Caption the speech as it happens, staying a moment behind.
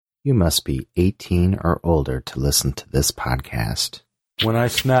You must be 18 or older to listen to this podcast. When I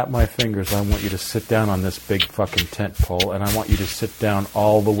snap my fingers, I want you to sit down on this big fucking tent pole, and I want you to sit down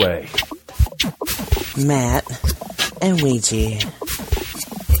all the way. Matt and Ouija.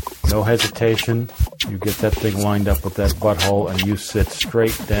 No hesitation. You get that thing lined up with that butthole, and you sit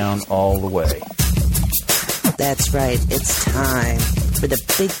straight down all the way. That's right, it's time for the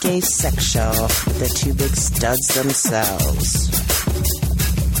Big Gay Sex Show with the two big studs themselves.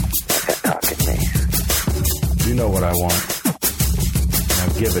 Talking to me. You know what I want. Now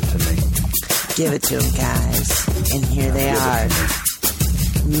give it to me. Give it to them, guys. And here they are.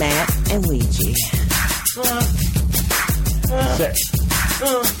 Matt and Ouija. Sit.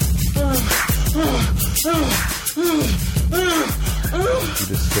 You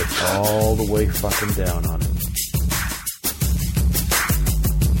just sit all the way fucking down on it.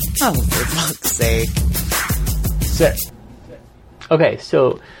 Oh, for fuck's sake. Sit. Okay,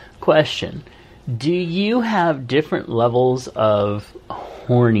 so question. Do you have different levels of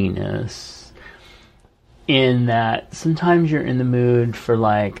horniness in that sometimes you're in the mood for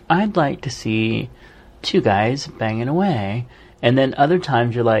like, I'd like to see two guys banging away, and then other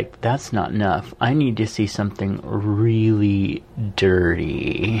times you're like, that's not enough. I need to see something really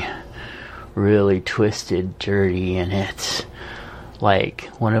dirty, really twisted, dirty in it. Like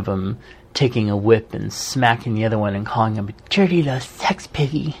one of them taking a whip and smacking the other one and calling him a dirty little sex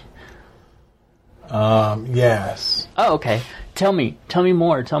piggy. Yes. Oh, okay. Tell me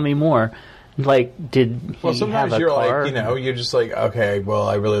more. Like, did he Well, sometimes have a you're car? like, you're just like, okay, well,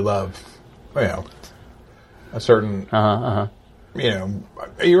 I really love, a certain, you're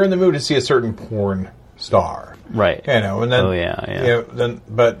in the mood to see a certain porn star. Right. And then, oh, yeah.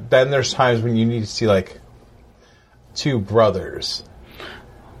 But then there's times when you need to see, like, two brothers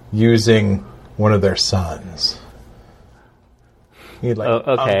using one of their sons. You need, like,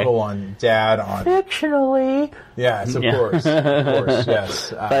 uncle on dad on... Fictionally. Yes, of course,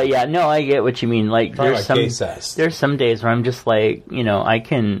 yes. But yeah, no, I get what you mean. Like, there's some days where I'm just like,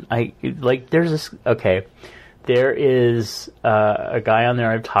 there is a guy on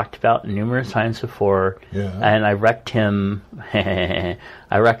there I've talked about numerous times before, and I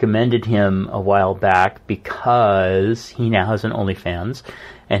I recommended him a while back because he now has an OnlyFans,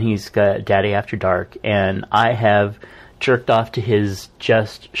 and he's got Daddy After Dark, and I have jerked off to his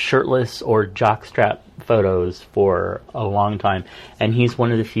just shirtless or jockstrap photos for a long time, and he's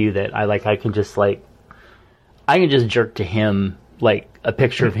one of the few that I can just jerk to him, like a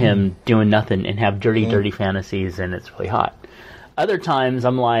picture of him doing nothing, and have dirty fantasies, and it's really hot. Other times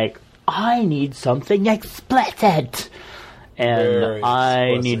I'm like, I need something explicit, and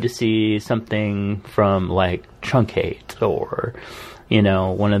I need to see something from like Truncate or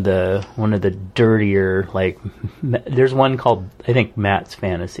one of the dirtier, like, there's one called, I think, Matt's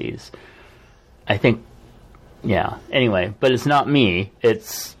Fantasies. I think, yeah. Anyway, but it's not me.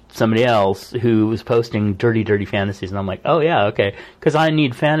 It's somebody else who was posting dirty fantasies, and I'm like, oh yeah, okay, because I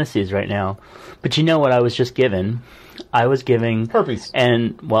need fantasies right now. But you know what I was just given? I was giving herpes,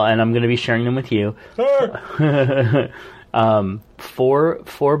 and I'm going to be sharing them with you.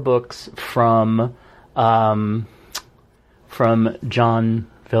 Four books from John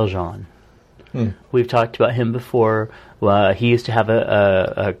Valjean. We've talked about him before. He used to have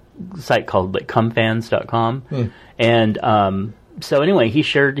a site called like cumfans.com, and so anyway, he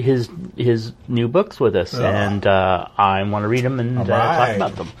shared his new books with us, and I want to read them and talk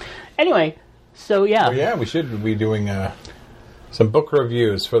about them. Anyway, so yeah. Well, yeah, we should be doing some book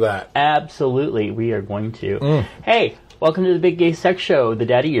reviews for that. Absolutely, we are going to. Hey, welcome to the Big Gay Sex Show, the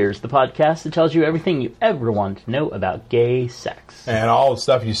Daddy Ears, the podcast that tells you everything you ever want to know about gay sex. And all the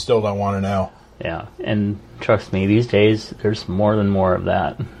stuff you still don't want to know. Yeah, and trust me, these days, there's more than more of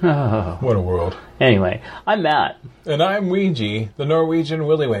that. Oh. What a world. Anyway, I'm Matt. And I'm Ouija, the Norwegian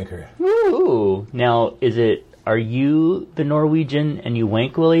willy wanker. Woo! Now, are you the Norwegian and you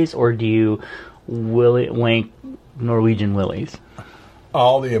wank willies, or do you wank Norwegian willies?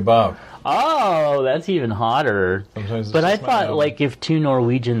 All the above. Oh, that's even hotter. But I thought, like, if two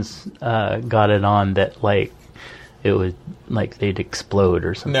Norwegians got it on, that, like, it would, like, they'd explode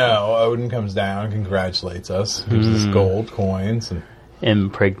or something. No, Odin comes down, congratulates us, gives us gold coins, and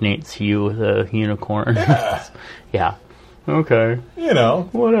impregnates you with a unicorn. Yeah. Yeah. Okay.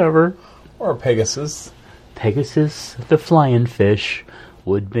 Whatever. Or Pegasus. Pegasus, the flying fish,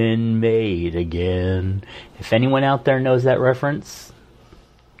 would been made again. If anyone out there knows that reference,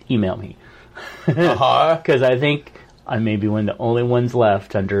 email me. Because I think I may be one of the only ones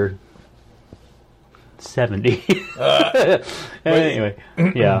left under 70. Anyway,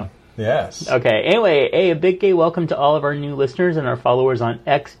 yeah. Yes. Okay, anyway, a big gay welcome to all of our new listeners and our followers on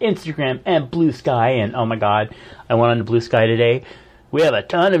X, Instagram, and Blue Sky. And oh my god, I went on to Blue Sky today. We have a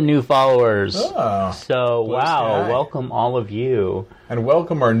ton of new followers. Oh, so, wow, Sky. welcome all of you. And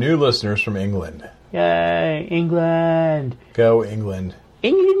welcome our new listeners from England. Yay, England. Go England.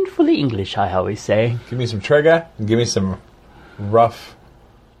 England fully English, I always say. Give me some trigger and give me some rough...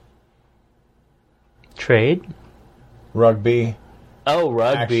 Trade? Rugby. Oh,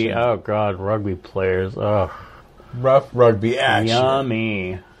 rugby. Action. Oh, God, rugby players. Oh, Rough rugby action.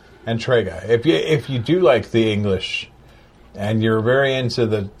 yummy. And Trega. If you do like the English and you're very into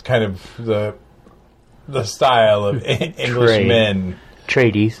the kind of the style of English men,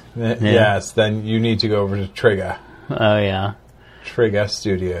 Tradies. yes, then you need to go over to Trega. Oh, yeah. Trega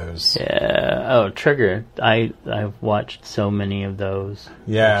Studios. Yeah. Oh, Trigger. I've watched so many of those.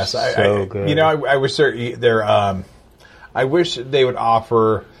 Yes, so good. You know, I wish they're I wish they would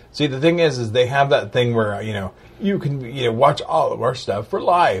offer. See, the thing is they have that thing where you can watch all of our stuff for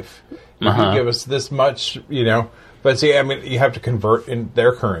life. You can give us this much, But see, I mean, you have to convert in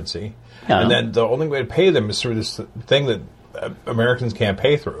their currency, and then the only way to pay them is through this thing that Americans can't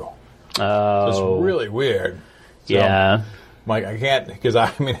pay through. Oh, So it's really weird. So, yeah. Like, I can't, because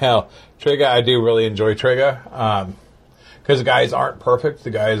hell, Trigga, I do really enjoy Trigga. Because the guys aren't perfect. The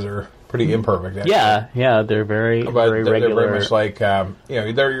guys are pretty imperfect. Actually. Yeah, they're very, But very they're regular. very much like,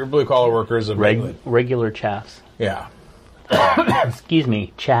 they're your blue-collar workers of England. Regular chavs. Yeah. Excuse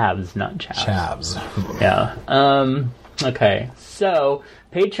me, chavs, not chavs. Chavs. Yeah. Okay, so,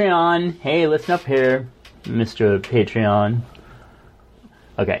 Patreon. Hey, listen up here, Mr. Patreon.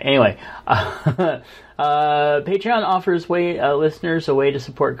 Okay, anyway. Patreon offers listeners a way to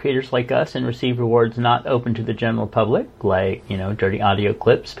support creators like us and receive rewards not open to the general public, like, dirty audio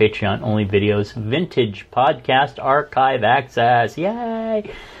clips, Patreon-only videos, vintage podcast archive access, yay!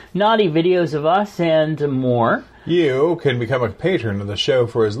 Naughty videos of us, and more. You can become a patron of the show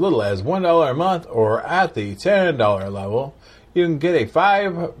for as little as $1 a month, or at the $10 level, you can get a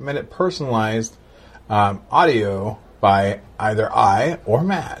 5-minute personalized audio by either I or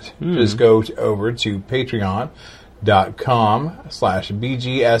Matt. Just go over to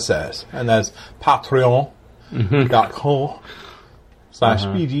patreon.com/BGSS. And that's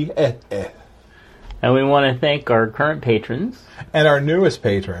patreon.com/BGSS. And we want to thank our current patrons. And our newest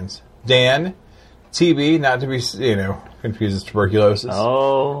patrons, Dan, TB, not to be, confused with tuberculosis.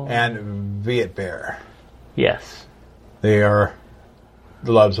 Oh. And Viet Bear. Yes. They are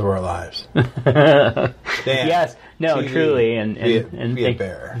the loves of our lives. Dan, yes. No, TV, truly. And Viet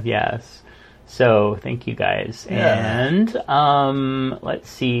Bear. Yes. So, thank you guys. Yeah. And, let's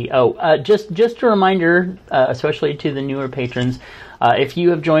see. Oh, just a reminder, especially to the newer patrons, if you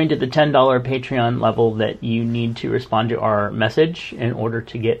have joined at the $10 Patreon level, that you need to respond to our message in order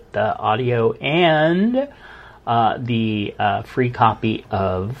to get the audio and the free copy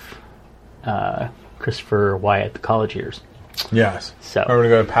of Christopher Wyatt, The College Years. Yes. So we're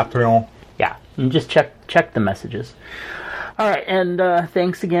going to go to Patreon. Yeah, and just check the messages. All right, and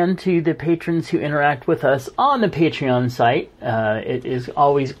thanks again to the patrons who interact with us on the Patreon site. It is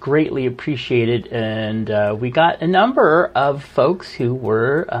always greatly appreciated, and we got a number of folks who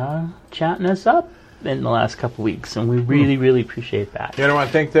were chatting us up in the last couple weeks, and we really, really appreciate that. I want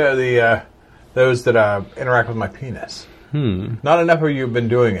to thank those that interact with my penis. Not enough of you have been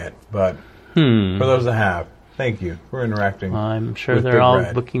doing it, but for those that have, thank you for interacting. I'm sure with they're Big all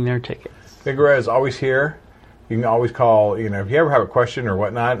Red. booking their tickets. Big Red is always here. You can always call, if you ever have a question or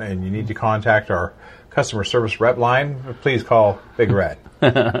whatnot and you need to contact our customer service rep line, please call Big Red.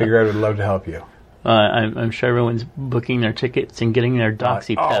 Big Red would love to help you. I'm sure everyone's booking their tickets and getting their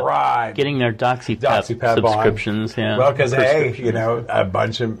DoxyPep, all right. getting their DoxyPep subscriptions. Yeah. Well, because, hey, a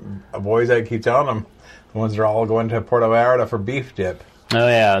bunch of boys, I keep telling them, the ones that are all going to Puerto Vallarta for beef dip. Oh,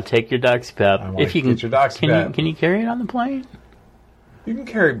 yeah, take your DoxyPep. If you can, get your DoxyPep. Can you carry it on the plane? You can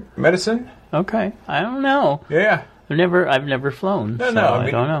carry medicine. Okay, I don't know. Yeah, I've never flown. No, I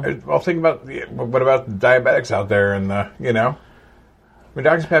don't know. Well, think about what about the diabetics out there, and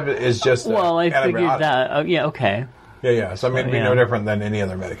DoxyPep is just well, I antibiotic. figured that. Oh, yeah, okay. Yeah. So it'd be no different than any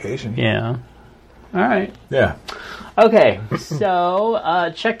other medication. Yeah. All right. Yeah. Okay,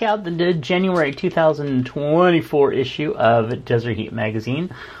 so check out the January 2024 issue of Desert Heat magazine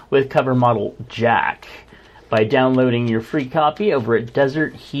with cover model Jack by downloading your free copy over at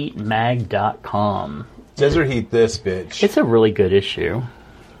desertheatmag.com. Desert Heat this bitch. It's a really good issue.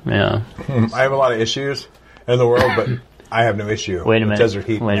 Yeah. I have a lot of issues in the world, but I have no issue Wait a with minute. Desert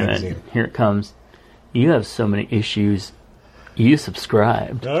Heat magazine. Here it comes. You have so many issues. You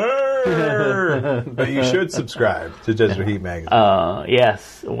subscribed. Hey! But you should subscribe to Desert Heat Magazine.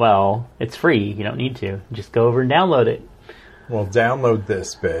 Yes. Well, it's free. You don't need to. Just go over and download it. Well, download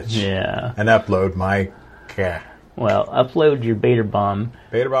this bitch. Yeah. And upload my cat. Well, upload your Beta Bomb.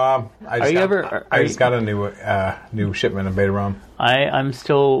 Beta Bomb. I just got a new shipment of Beta Bomb. I'm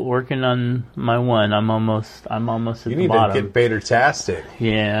still working on my one. I'm almost at the bottom. You need to get Beta-tastic.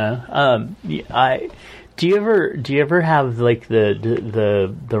 Yeah. Do you ever have like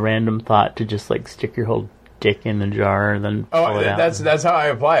the random thought to just like stick your whole dick in the jar and then pull it out? That's how I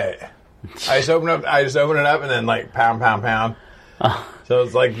apply it. I just open it up and then like pound. So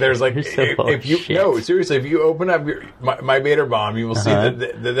it's like there's like if you open up my Beta Bomb, you will see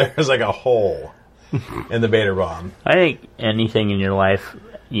that there's like a hole in the Beta Bomb. I think anything in your life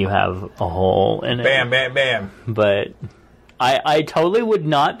you have a hole in it. Bam. But I totally would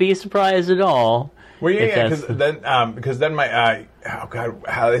not be surprised at all. Well, yeah, because then my oh god,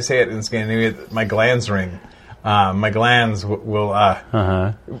 how do they say it in Scandinavia? My glands ring. My glands will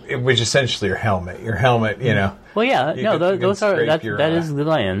which essentially your helmet. Your helmet, you know. Well, yeah, that is the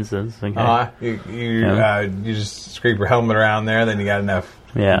glands. That's okay. You just scrape your helmet around there, then you got enough.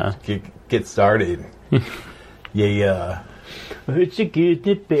 Yeah. Get started. Yeah. It's a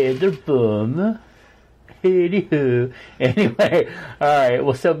good Beta Bomb. Anyway, all right.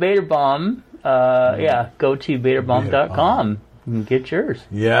 Well, so Beta Bomb. Go to betabomb.com and get yours.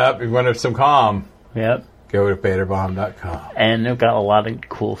 Yep. If you want some calm. Yep. Go to betabomb.com. And they've got a lot of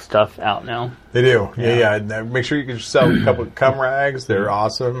cool stuff out now. They do. Yeah. Make sure you can sell a couple of cum rags. They're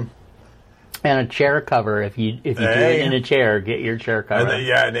awesome. And a chair cover. If you do it in a chair, get your chair cover.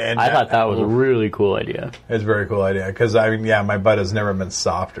 I thought that was a really cool idea. It's a very cool idea. Because, my butt has never been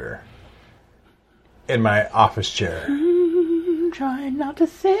softer in my office chair. Trying not to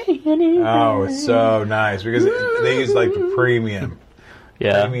say anything. Oh, it's so nice. Because they use like the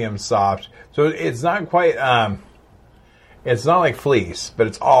premium soft. So it's not quite, it's not like fleece, but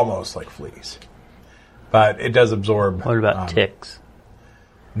it's almost like fleece. But it does absorb. What about ticks?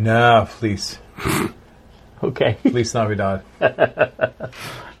 No, fleece. Okay. Fleece Navidad.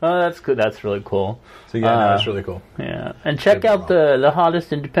 Oh, that's good. That's really cool. So that's really cool. Yeah. And check out the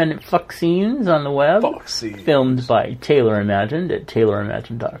hottest independent fuck scenes on the web. Fuck scenes. Filmed by Taylor Imagined at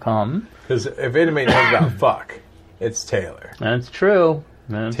TaylorImagined.com. Because if anybody knows about fuck, it's Taylor. That's true.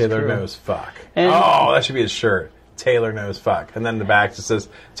 Taylor knows fuck. And that should be his shirt. Taylor knows fuck. And then the back just says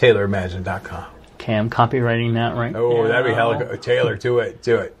TaylorImagined.com. Okay, I'm copywriting that right now. Oh, that'd be hella good. Taylor, do it.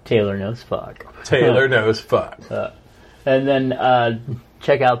 Taylor knows fuck. Taylor knows fuck. And then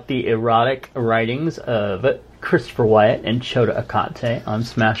check out the erotic writings of Christopher Wyatt and Chota Akate on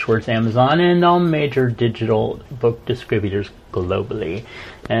Smashwords Amazon and all major digital book distributors globally.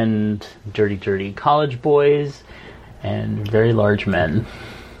 And Dirty College Boys and Very Large Men.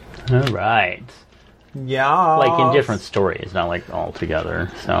 All right. Yeah. Like in different stories, not like all together.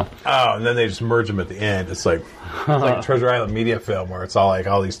 So. Oh, and then they just merge them at the end. It's like Treasure Island media film where it's all like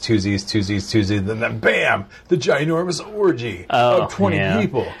all these twosies, and then bam, the ginormous orgy of 20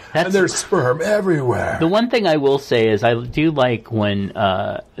 people. And there's sperm everywhere. The one thing I will say is I do like when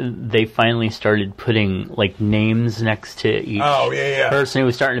they finally started putting like names next to each person who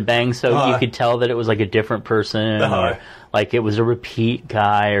was starting to bang, so you could tell that it was like a different person or like it was a repeat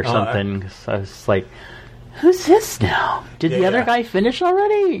guy or something. So I was like, who's this now? Did the other guy finish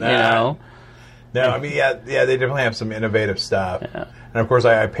already? No, I mean, they definitely have some innovative stuff. Yeah. And of course,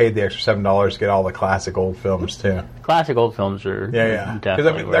 I paid the extra $7 to get all the classic old films too. Classic old films are because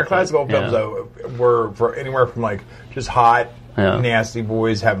I mean, their classic old films though were for anywhere from like just hot, nasty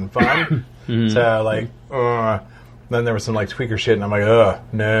boys having fun to like. Then there was some like tweaker shit, and I'm like,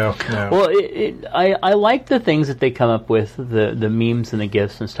 no. Well, I like the things that they come up with, the memes and the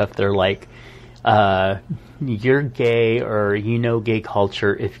gifs and stuff. They're like, you're gay or you know gay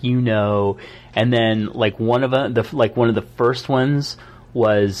culture if you know, and then like one of the first ones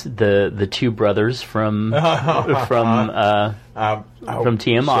was the two brothers from TMI.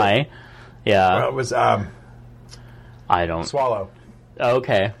 Shit. Yeah, well, it was I don't Swallow.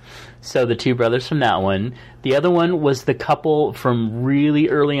 Okay. So the two brothers from that one. The other one was the couple from really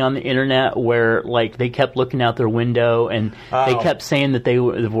early on the internet where like they kept looking out their window and they kept saying that they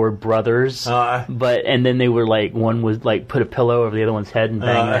were brothers. And then they were like, one was like put a pillow over the other one's head and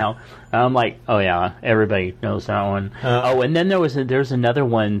bang out. And I'm like, oh yeah, everybody knows that one. And then there's another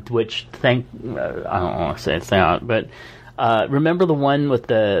one which I don't want to say it's out, but remember the one with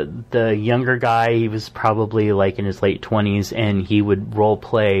the younger guy? He was probably like in his late 20s, and he would role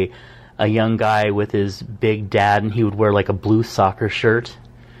play a young guy with his big dad, and he would wear like a blue soccer shirt.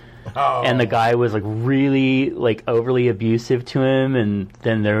 and the guy was like really like overly abusive to him, and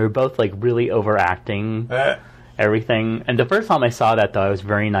then they were both like really overacting everything. And the first time I saw that, though, I was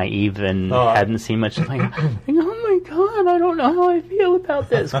very naive and hadn't seen much. Like, oh my god, I don't know how I feel about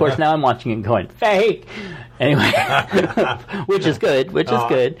this. Of course, now I'm watching it going fake. Anyway, which is good.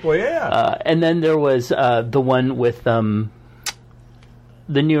 Well, yeah. And then there was the one with the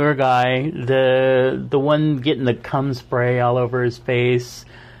newer guy, the one getting the cum spray all over his face.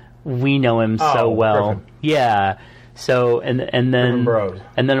 We know him so well. Griffin. Yeah. So and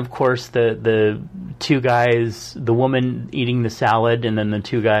then of course the two guys, the woman eating the salad, and then the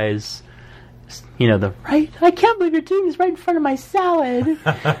two guys, you know, I can't believe you're doing this right in front of my salad.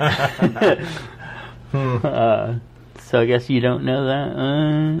 So I guess you don't know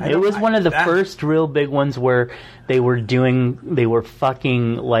that. It was one of the first real big ones where they were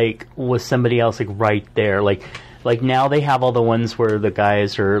fucking like with somebody else like right there. Like now they have all the ones where the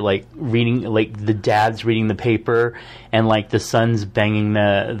guys are like reading, like the dad's reading the paper and like the son's banging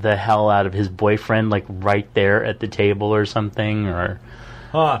the hell out of his boyfriend like right there at the table or something, or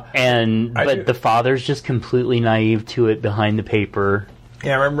but the father's just completely naive to it behind the paper.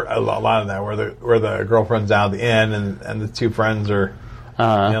 Yeah, I remember a lot of that where the girlfriend's down at the end and the two friends are, you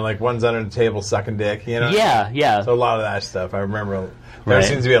know, like one's under the table sucking dick, you know? Yeah. So a lot of that stuff, I remember. There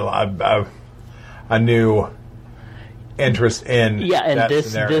seems to be a new interest in and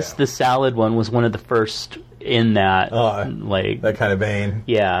scenario. the salad one was one of the first in that, like... that kind of vein.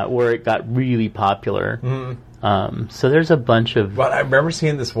 Yeah, where it got really popular. Mm-hmm. So there's a bunch of... But I remember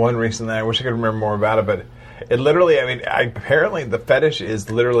seeing this one recently, I wish I could remember more about it, but... It literally, I mean, apparently the fetish is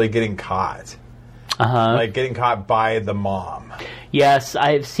literally getting caught. Like getting caught by the mom. Yes,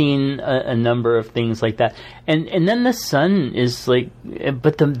 I've seen a number of things like that. And then the son is like,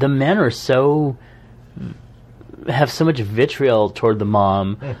 but the men are have so much vitriol toward the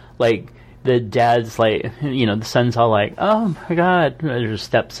mom. Like, the dad's like, you know, the son's all like, oh my god, or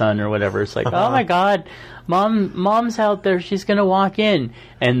stepson or whatever. It's like, oh my god, mom's out there, she's gonna walk in.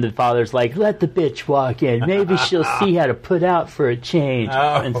 And the father's like, let the bitch walk in. Maybe she'll see how to put out for a change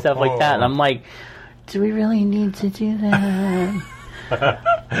and stuff like that. And I'm like, do we really need to do that?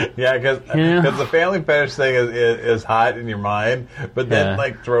 Yeah, because the family fetish thing is hot in your mind, but then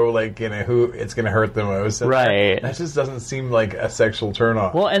like throw like, you know, who it's going to hurt the most. Right. That just doesn't seem like a sexual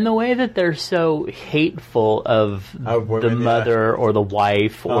turnoff. Well, and the way that they're so hateful of women, the mother or the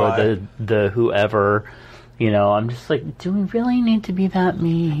wife or the whoever, you know, I'm just like, do we really need to be that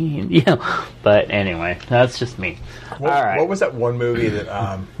mean? You know, but anyway, that's just me. All right. What was that one movie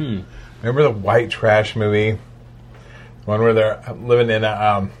that? Remember the white trash movie? One where they're living in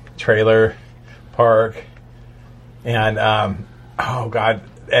a trailer park, and oh god,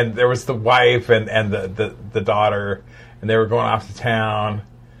 and there was the wife and the daughter, and they were going off to town.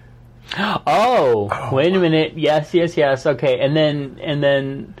 Oh, wait a minute! Yes. Okay, and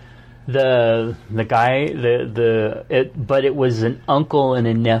then the guy but it was an uncle and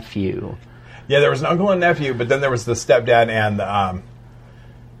a nephew. Yeah, there was an uncle and nephew, but then there was the stepdad and the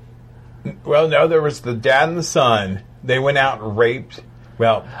well, no, there was the dad and the son. They went out and raped.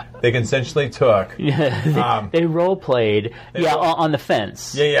 Well, they consensually took. They role played. On the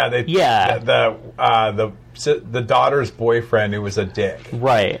fence. Yeah. The daughter's boyfriend, who was a dick.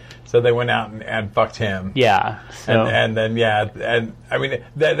 Right. So they went out and fucked him. Yeah. So. And then and I mean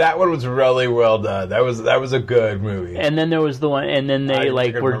that one was really well done. That was a good movie. And then there was the one, and then they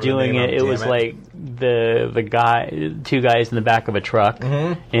were doing it. It was like the guy, two guys in the back of a truck,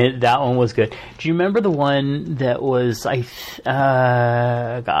 and that one was good. Do you remember the one that was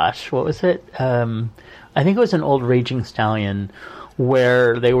gosh, what was it? I think it was an old Raging Stallion,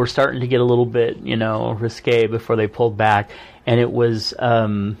 where they were starting to get a little bit, you know, risque before they pulled back, and it was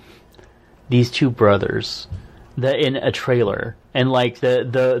these two brothers in a trailer, and like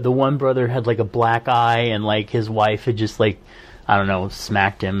the one brother had like a black eye, and like his wife had just like, I don't know,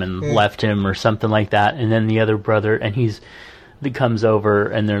 smacked him and left him or something like that, and then the other brother, and he comes over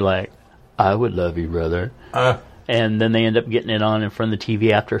and they're like, I would love you, brother, and then they end up getting it on in front of the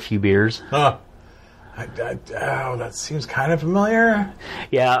TV after a few beers. That seems kind of familiar.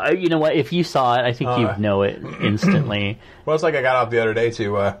 Yeah, you know what? If you saw it, I think you'd know it instantly. Well, it's like I got off the other day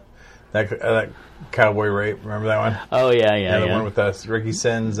to that cowboy rape. Remember that one? Oh yeah. The one with Ricky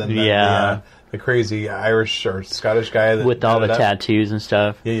Sins and the crazy Irish or Scottish guy with all the tattoos and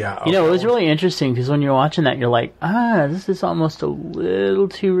stuff. Yeah. You know, it was really interesting because when you're watching that, you're like, this is almost a little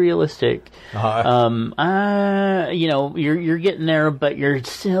too realistic. You know, you're getting there, but you're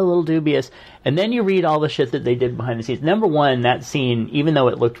still a little dubious. And then you read all the shit that they did behind the scenes. Number one, that scene, even though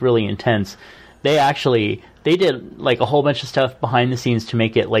it looked really intense, they did like a whole bunch of stuff behind the scenes to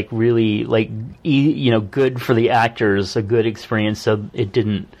make it like really like good for the actors, a good experience, so it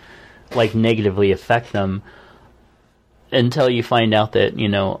didn't like negatively affect them. Until you find out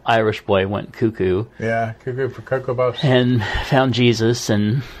that, Irish boy went cuckoo. Yeah, cuckoo for Cocoa Puffs. And found Jesus,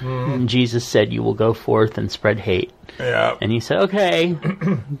 and Jesus said, "You will go forth and spread hate." Yeah. And he said, "Okay."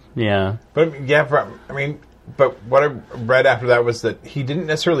 Yeah. But but what I read after that was that he didn't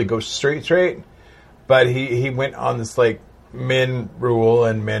necessarily go straight, but he went on this, like, men rule,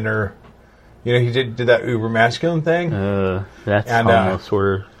 and men are, he did that uber masculine thing. That's almost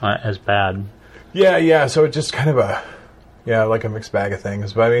sort of as bad. Yeah, so it just kind of like a mixed bag of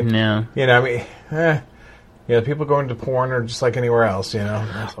things. But I mean, people go into porn are just like anywhere else,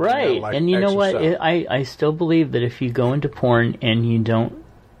 Right. And you know what? I still believe that if you go into porn and you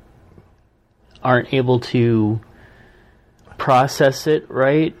aren't able to process it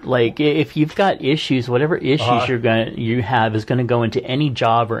right, like if you've got issues, whatever issues you have is going to go into any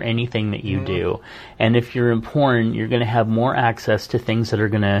job or anything that you do. And if you're in porn, you're going to have more access to things that are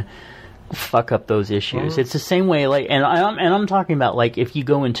going to fuck up those issues. It's the same way, like, and I'm talking about, like, if you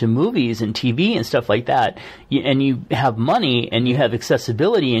go into movies and TV and stuff like that, and you have money and you have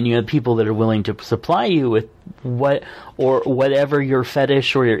accessibility and you have people that are willing to supply you with whatever your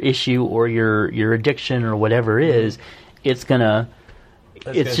fetish or your issue or your addiction or whatever is, it's just gonna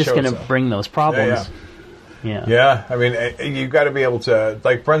bring those problems. Yeah. I mean, you've got to be able to,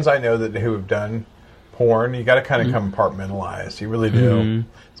 like, friends I know who have done porn, you got to kind of compartmentalize. You really do.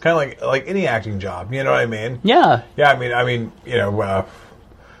 It's kind of like any acting job. You know what I mean? Yeah. Yeah. I mean,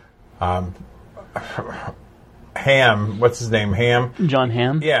 Hamm. What's his name? Hamm. John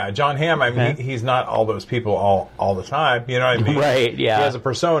Hamm. Yeah, John Hamm. I mean, he's not all those people all the time. You know what I mean? Right. Yeah. He has a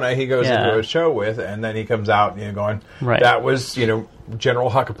persona he goes into a show with, and then he comes out, going, that was, General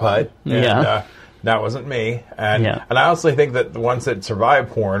Huckaput. And, that wasn't me. And I honestly think that the ones that survive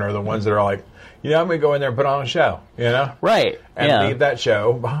porn are the ones that are like, I'm going to go in there and put on a show, Right. And leave that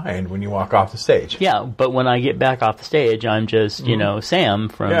show behind when you walk off the stage. Yeah, but when I get back off the stage, I'm just, Sam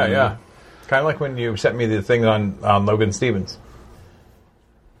from... Yeah. Kind of like when you sent me the thing on Logan Stevens.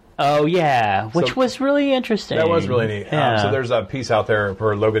 Oh, yeah, which was really interesting. That was really neat. Yeah. So there's a piece out there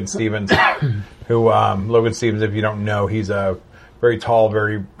for Logan Stevens, who, Logan Stevens, if you don't know, he's a very tall,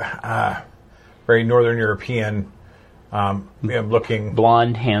 very Northern European... looking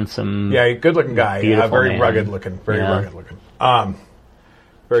blonde, handsome, good-looking guy. Very man. rugged looking.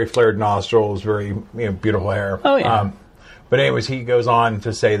 Very flared nostrils, very beautiful hair. Oh yeah. But anyways, he goes on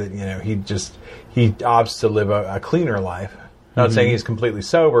to say that he opts to live a cleaner life. Not saying he's completely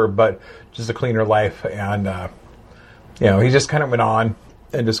sober, but just a cleaner life. And he just kind of went on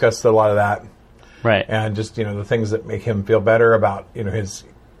and discussed a lot of that. Right. And just the things that make him feel better about his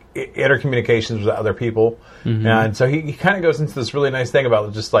intercommunications with other people. And so he kind of goes into this really nice thing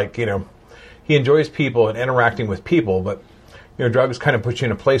about just like, he enjoys people and interacting with people, but drugs kind of put you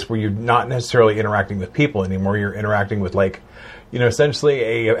in a place where you're not necessarily interacting with people anymore. You're interacting with, like,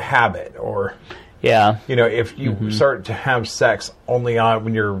 essentially a habit, or if you start to have sex only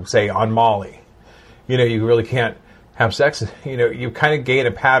when you're, say, on Molly, you really can't have sex. You kind of gain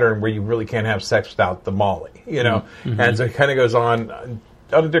a pattern where you really can't have sex without the Molly. And so it kind of goes on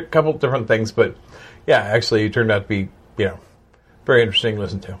a couple different things, but actually it turned out to be very interesting to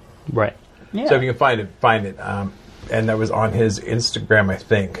listen to. Right. Yeah. So if you can find it. And that was on his Instagram, I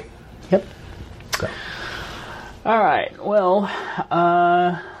think. Yep. So. All right. Well,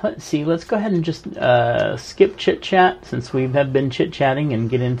 let's see. Let's go ahead and just skip chit chat, since we have been chit chatting, and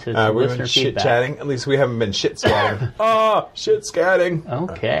get into some listener feedback. Shit-chatting. At least we haven't been shit-scatting. Shit-scatting.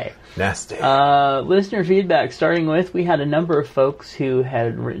 Okay. Nasty. Listener feedback. Starting with, we had a number of folks who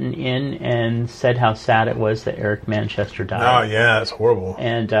had written in and said how sad it was that Eric Manchester died. Oh yeah, it's horrible.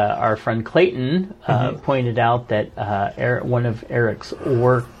 And our friend Clayton pointed out that one of Eric's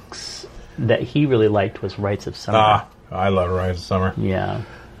works that he really liked was Rites of Summer. I love Rites of Summer. Yeah.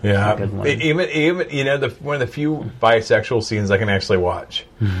 Yeah. Good one. Even one of the few bisexual scenes I can actually watch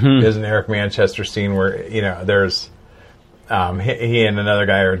is an Eric Manchester scene where there's he and another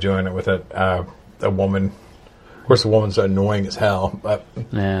guy are doing it with a woman. Of course, the woman's annoying as hell, but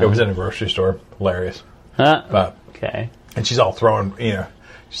it was in a grocery store. Hilarious. But okay. And she's all throwing,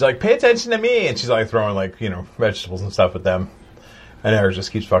 she's like, "Pay attention to me," and she's like throwing like vegetables and stuff at them. And Eric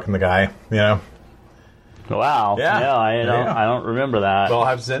just keeps fucking the guy, Wow. Yeah. I don't remember that. Well, I'll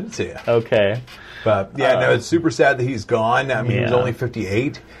have to send it to you. Okay. But it's super sad that he's gone. I mean, he was only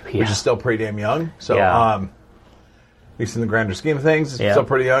 58, which is still pretty damn young. So, at least in the grander scheme of things, it's still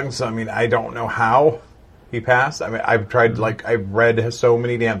pretty young. So, I mean, I don't know how he passed. I mean, I've tried, I've read so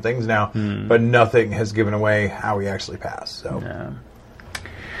many damn things now, but nothing has given away how he actually passed. So. Yeah.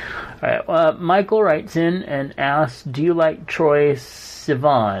 All right. Well, Michael writes in and asks, "Do you like Troye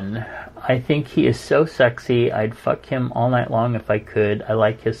Sivan? I think he is so sexy. I'd fuck him all night long if I could. I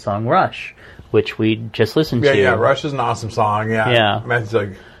like his song Rush, which we just listened to. Yeah, Rush is an awesome song. Yeah.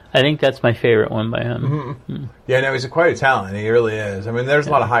 I think that's my favorite one by him. Mm-hmm. Yeah, no, he's quite a talent. He really is. I mean, there's a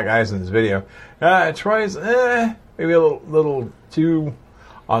lot of hot guys in this video. Troy's maybe a little too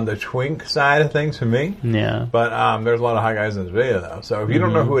on the twink side of things for me. Yeah. But there's a lot of hot guys in this video, though. So if you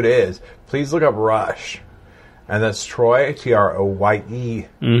don't know who it is, please look up Rush. And that's Troye, Troye,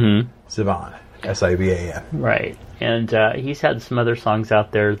 Sivan, Sivan. Right. And he's had some other songs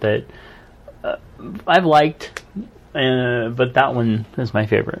out there that I've liked. But that one is my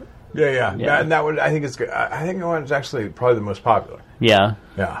favorite. Yeah. And that one, I think it's good. I think that one's actually probably the most popular. Yeah.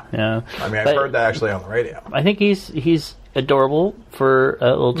 I mean, I've heard that actually on the radio. I think he's adorable for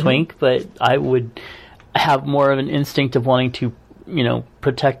a little twink, but I would have more of an instinct of wanting to,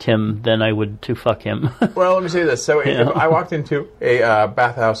 protect him than I would to fuck him. Well, let me say this. So if I walked into a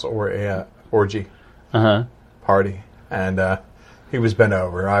bathhouse or a orgy party, and he was bent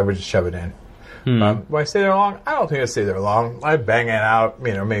over, I would just shove it in. Will I stay there long? I don't think I'd stay there long. I'd bang it out,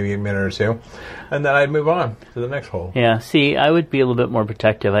 maybe a minute or two, and then I'd move on to the next hole. Yeah, see, I would be a little bit more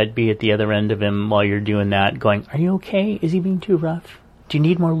protective. I'd be at the other end of him while you're doing that, going, "Are you okay? Is he being too rough? Do you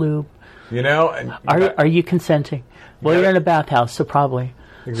need more lube? Are you consenting?" Well, you're in a bathhouse, so probably.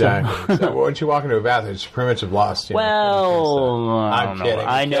 Exactly. So once you walk into a bathhouse, you pretty much have lost. I'm kidding.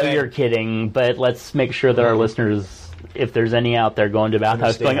 I know you're kidding, but let's make sure that our listeners, if there's any out there going to a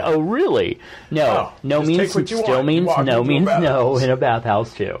bathhouse going, "Oh, really?" No. No means still means no means no in a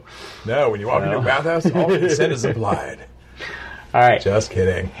bathhouse, too. No, when you walk into a bathhouse, all consent is applied. All right. Just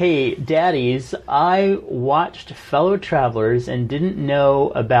kidding. Hey, daddies, I watched Fellow Travelers and didn't know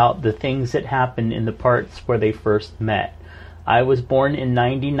about the things that happened in the parts where they first met. I was born in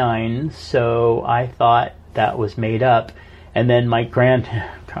 99, so I thought that was made up. And then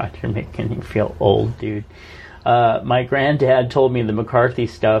God, you're making me feel old, dude. My granddad told me the McCarthy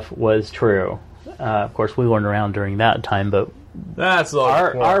stuff was true. Of course, we weren't around during that time, but that's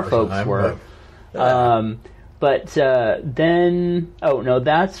our folks were. But then,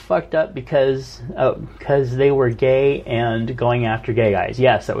 that's fucked up because they were gay and going after gay guys.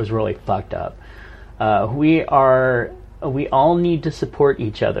 Yes, that was really fucked up. We all need to support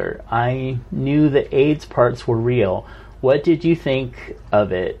each other. I knew the AIDS parts were real. What did you think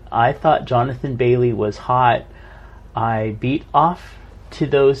of it? I thought Jonathan Bailey was hot. I beat off to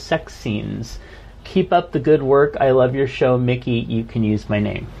those sex scenes. Keep up the good work. I love your show, Mickey. You can use my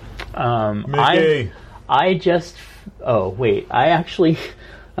name. Mickey.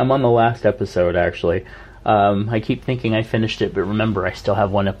 I'm on the last episode, actually. I keep thinking I finished it, but remember, I still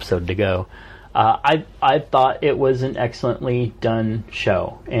have one episode to go. I thought it was an excellently done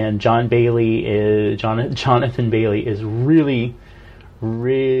show, and Jonathan Bailey is really,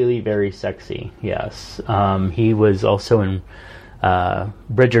 really very sexy. Yes, he was also in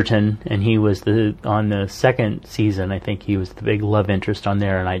Bridgerton, and he was on the second season. I think he was the big love interest on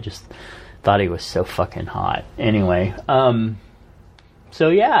there, and I just thought he was so fucking hot. Anyway,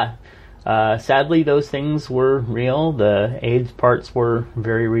 sadly, those things were real. The AIDS parts were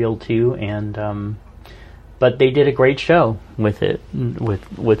very real too, and but they did a great show with it,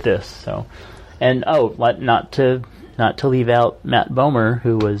 with this. So, and not to leave out Matt Bomer,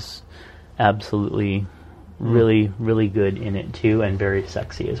 who was absolutely really, really good in it too, and very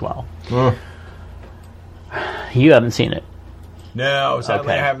sexy as well. You haven't seen it. No,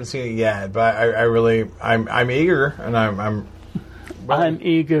 sadly, I haven't seen it yet, but I'm eager, and I'm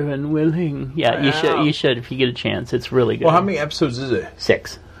eager and willing. Yeah, you should if you get a chance. It's really good. Well, how many episodes is it?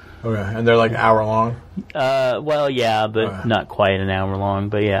 6. Okay, and they're like hour long? Well, yeah, but not quite an hour long,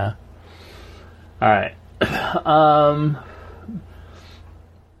 but yeah. All right.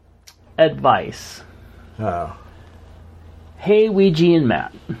 Advice. Oh. Hey, Ouija and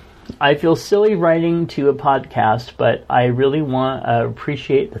Matt. I feel silly writing to a podcast, but I really want to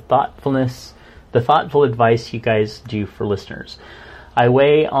appreciate the thoughtful advice you guys do for listeners. I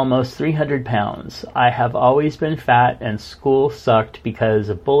weigh almost 300 pounds. I have always been fat, and school sucked because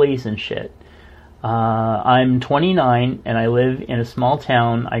of bullies and shit. I'm 29, and I live in a small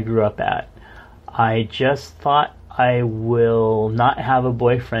town I grew up at. I just thought I will not have a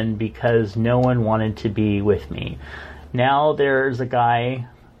boyfriend because no one wanted to be with me. Now there's a guy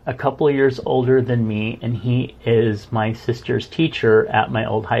a couple of years older than me, and he is my sister's teacher at my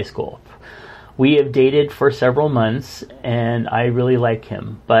old high school. We have dated for several months, and I really like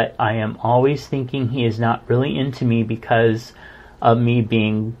him, but I am always thinking he is not really into me because of me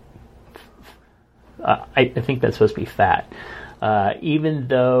being, I think that's supposed to be fat. Even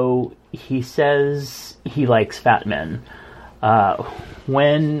though he says he likes fat men.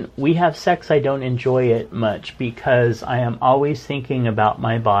 When we have sex, I don't enjoy it much because I am always thinking about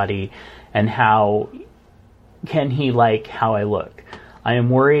my body and how can he like how I look. I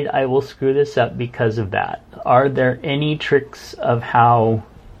am worried I will screw this up because of that. Are there any tricks of how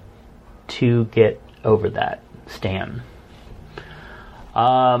to get over that, Stan?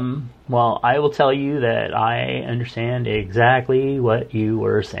 Well, I will tell you that I understand exactly what you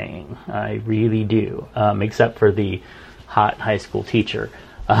were saying. I really do, except for the hot high school teacher.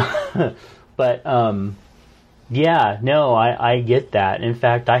 But, yeah, no, I get that. In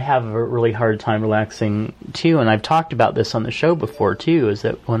fact, I have a really hard time relaxing, too, and I've talked about this on the show before, too, is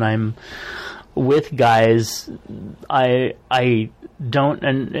that when I'm with guys, I don't,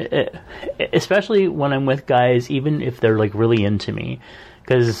 and especially when I'm with guys, even if they're, like, really into me,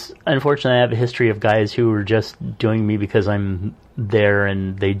 because, unfortunately, I have a history of guys who are just doing me because I'm there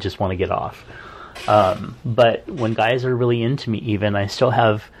and they just want to get off. But when guys are really into me, even, I still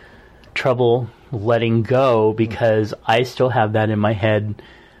have trouble letting go because I still have that in my head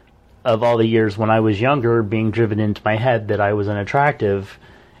of all the years when I was younger being driven into my head that I was unattractive.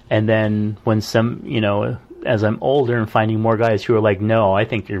 And then when as I'm older and finding more guys who are like, no, I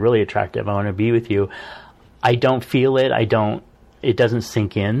think you're really attractive, I want to be with you, I don't feel it. It doesn't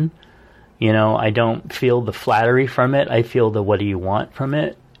sink in. I don't feel the flattery from it. I feel the what do you want from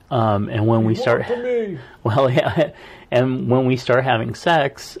it. And when we start, well, yeah, and when we start having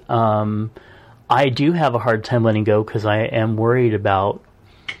sex, I do have a hard time letting go because I am worried about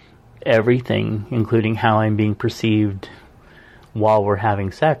everything, including how I'm being perceived while we're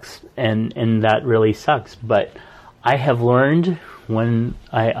having sex, and that really sucks. But I have learned when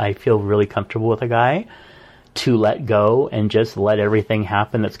I feel really comfortable with a guy to let go and just let everything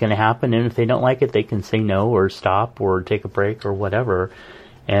happen that's going to happen. And if they don't like it, they can say no or stop or take a break or whatever.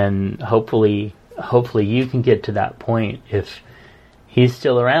 And hopefully you can get to that point if he's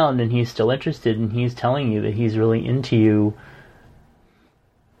still around and he's still interested and he's telling you that he's really into you.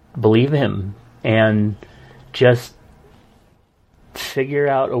 Believe him and just figure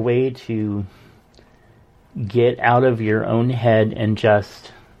out a way to get out of your own head and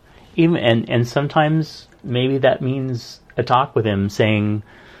just and sometimes maybe that means a talk with him saying,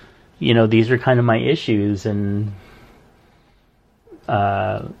 these are kind of my issues, and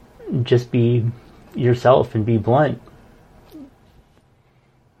just be yourself and be blunt.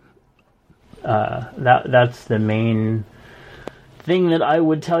 That's the main thing that I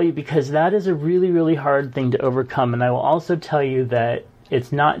would tell you, because that is a really, really hard thing to overcome. And I will also tell you that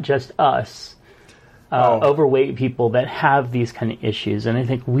it's not just us, overweight people, that have these kind of issues. And I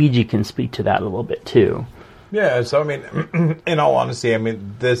think Ouija can speak to that a little bit too. Yeah, so I mean, in all honesty,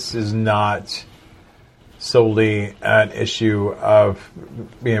 this is not solely an issue of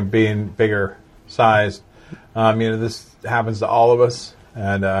being bigger sized. This happens to all of us,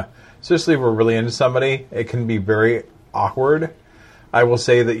 and especially if we're really into somebody, it can be very awkward. I will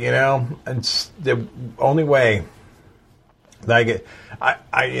say that it's the only way that I get.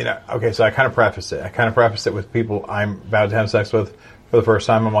 Okay, so I kind of preface it. I kind of preface it with people I'm about to have sex with for the first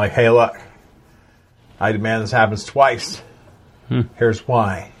time. I'm like, hey, look, I demand this happens twice. Here's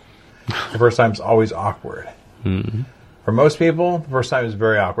why. The first time's always awkward. Mm-hmm. For most people, the first time is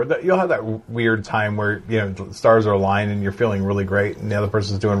very awkward. You'll have that weird time where, the stars are aligned and you're feeling really great and the other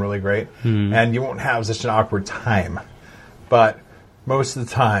person's doing really great. Mm-hmm. And you won't have such an awkward time. But most of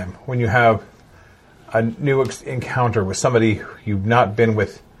the time, when you have a new encounter with somebody you've not been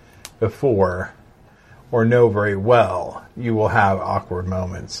with before or know very well, you will have awkward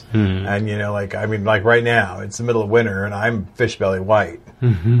moments. Mm-hmm. And, like right now, it's the middle of winter and I'm fish belly white.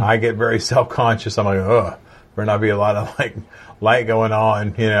 Mm-hmm. I get very self-conscious. I'm like, ugh, there not be a lot of light going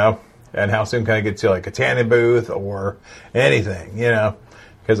on, and how soon can I get to a tanning booth or anything,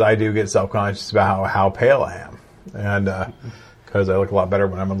 because I do get self-conscious about how pale I am. And, because I look a lot better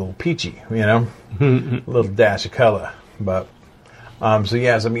when I'm a little peachy, a little dash of color. But, so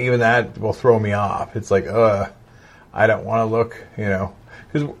yes, even that will throw me off. It's like, I don't want to look,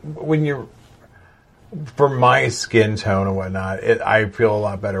 because when you're, for my skin tone and whatnot, I feel a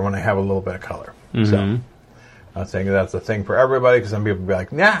lot better when I have a little bit of color. Mm-hmm. So, I'm not saying that's a thing for everybody, because some people will be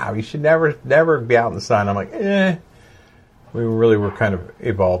like, nah, you should never be out in the sun. I'm like, we really were kind of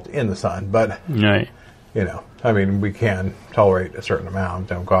evolved in the sun, but, right. We can tolerate a certain amount.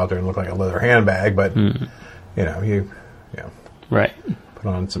 Don't go out there and look like a leather handbag, but, Right.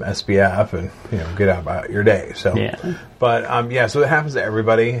 put on some SPF and get out about your day. So, but so it happens to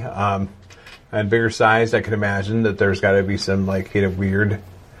everybody. And bigger size, I can imagine that there's got to be some weird,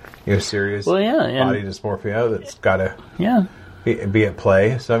 serious body dysmorphia that's got to be at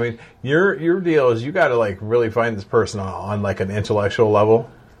play. So I mean, your deal is you got to really find this person on an intellectual level,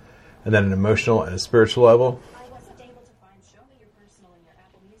 and then an emotional and a spiritual level. I wasn't able to find Show Me Your Personal in your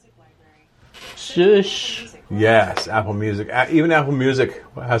Apple Music library. Shush. Yes, Apple Music. Even Apple Music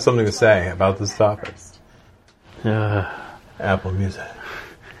has something to say about this topic. Apple Music.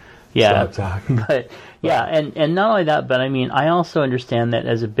 Yeah, stop talking. But and not only that, but I mean, I also understand that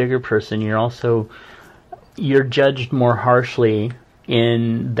as a bigger person, you're judged more harshly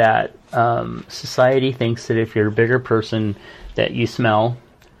in that society thinks that if you're a bigger person, that you smell,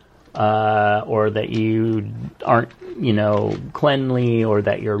 or that you aren't, cleanly, or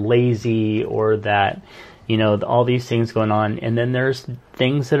that you're lazy, or that all these things going on. And then there's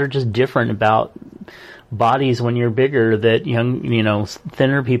things that are just different about bodies when you're bigger that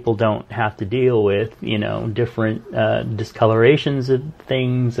thinner people don't have to deal with, different discolorations of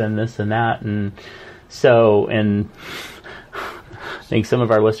things and this and that. And so, and I think some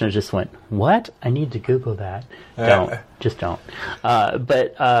of our listeners just went, what? I need to Google that. Just don't.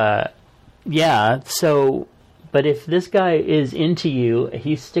 But if this guy is into you,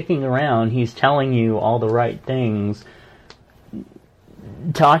 he's sticking around, he's telling you all the right things,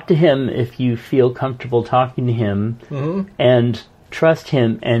 talk to him if you feel comfortable talking to him, and trust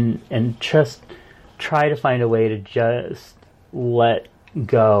him, and just try to find a way to just let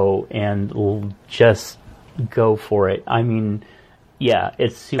go and just go for it. I mean,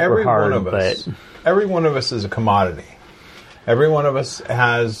 it's super hard, but every one of us is a commodity. Every one of us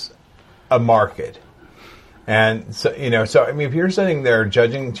has a market. And so, I mean, if you're sitting there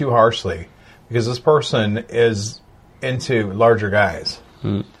judging too harshly because this person is into larger guys,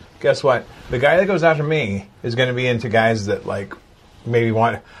 guess what? The guy that goes after me is going to be into guys that maybe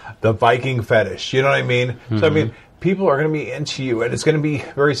want the Viking fetish. You know what I mean? So I mean, people are going to be into you, and it's going to be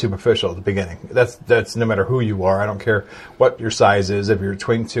very superficial at the beginning. That's no matter who you are. I don't care what your size is. If you're a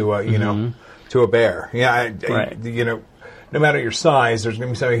twink to a bear, no matter your size, there's going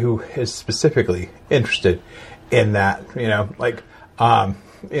to be somebody who is specifically interested in that. Or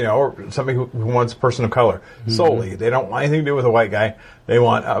somebody who wants a person of color solely. They don't want anything to do with a white guy. They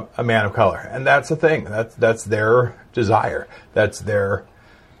want a man of color, and that's the thing. That's their desire. That's their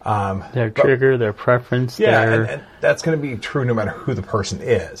trigger, their preference. And that's going to be true no matter who the person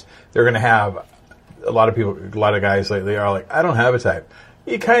is. They're going to have a lot of guys lately are like, I don't have a type.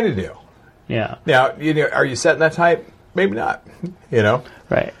 You kind of do. Yeah. Now, are you setting that type? Maybe not.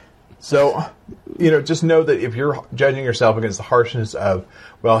 Right. So, just know that if you're judging yourself against the harshness of,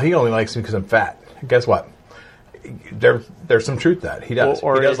 well, he only likes me because I'm fat. Guess what? There's some truth to that. He does.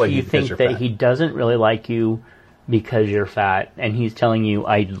 Or he does if like you think that fat. he doesn't really like you because you're fat, and he's telling you,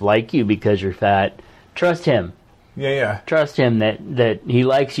 I like you because you're fat, trust him. Yeah. Trust him that he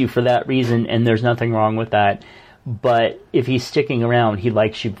likes you for that reason, and there's nothing wrong with that. But if he's sticking around, he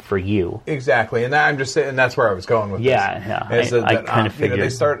likes you for you. Exactly, and I'm just saying that's where I was going with this. Yeah. I kind of figured.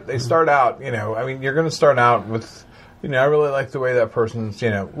 They start out. I mean, you're going to start out with, I really like the way that person's,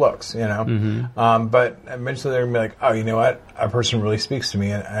 looks. But eventually they're going to be like, oh, you know what? A person really speaks to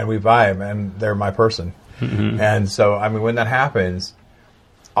me, and we vibe, and they're my person. And so, I mean, when that happens,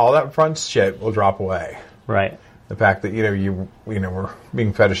 all that front shit will drop away. Right. The fact that you were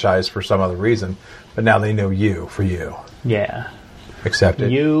being fetishized for some other reason, but now they know you for you. Yeah. Accept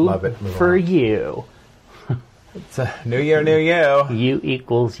it. You love it. Move for on. you. It's a new year, new you. You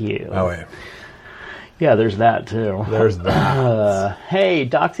equals you. Oh wait. Yeah, there's that too. There's that. Hey,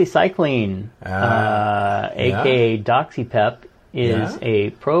 doxycycline, aka DoxyPep, is a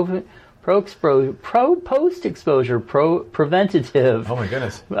post-exposure preventative. Oh my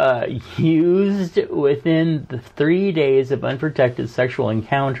goodness. Used within the 3 days of unprotected sexual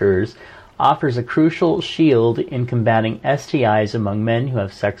encounters, offers a crucial shield in combating STIs among men who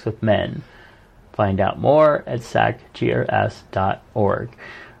have sex with men. Find out more at sacgrs.org.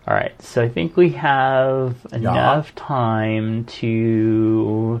 All right, so I think we have enough time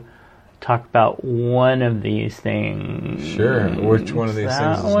to talk about one of these things. Sure. Which one of these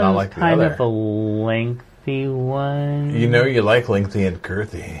things is not like the other? Kind of a lengthy one. You like lengthy and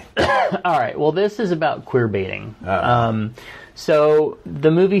girthy. All right. Well, this is about queer baiting. So the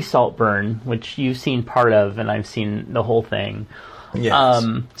movie Saltburn, which you've seen part of, and I've seen the whole thing. Yes.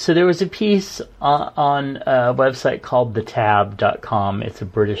 So there was a piece on a website called thetab.com. It's a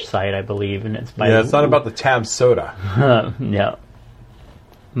British site, I believe, and it's by... Yeah, it's not about the Tab soda. No.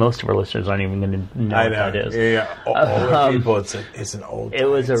 most of our listeners aren't even going to know what that is. Yeah. Older people, it's an old. It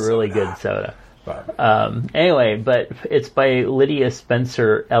was a really good soda. Anyway, but it's by Lydia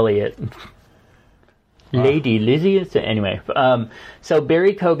Spencer Elliott. Lady Lizzie. Anyway, so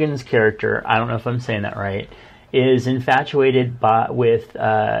Barry Keoghan's character, I don't know if I'm saying that right, is infatuated with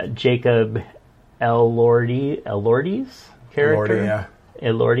Jacob Elordi's character.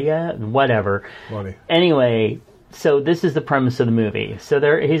 Elordia, whatever. Lordy. Anyway, so this is the premise of the movie. So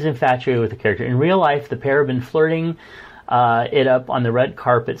he's infatuated with the character. In real life, the pair have been flirting it up on the red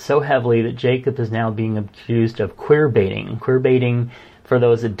carpet so heavily that Jacob is now being accused of queer baiting. Queer baiting, for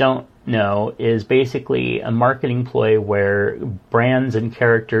those that don't know, is basically a marketing ploy where brands and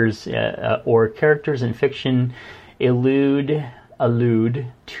characters or characters in fiction allude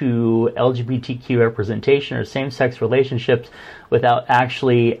to LGBTQ representation or same-sex relationships without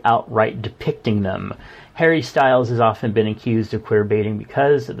actually outright depicting them. Harry Styles has often been accused of queer baiting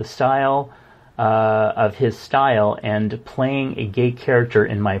because of the style of his style and playing a gay character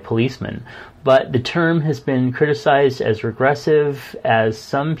in My Policeman. But the term has been criticized as regressive, as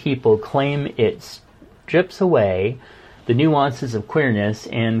some people claim it strips away the nuances of queerness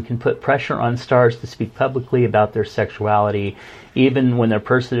and can put pressure on stars to speak publicly about their sexuality, even when their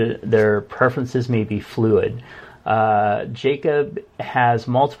preferences may be fluid. Jacob has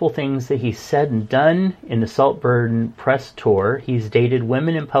multiple things that he's said and done in the Saltburn press tour. He's dated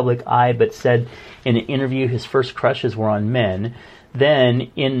women in public eye, but said in an interview his first crushes were on men. Then,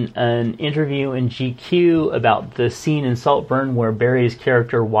 in an interview in GQ about the scene in Saltburn where Barry's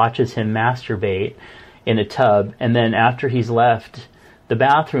character watches him masturbate in a tub, and then after he's left the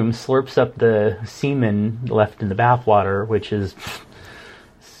bathroom, slurps up the semen left in the bathwater, which is...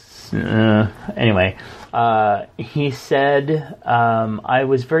 anyway, he said, I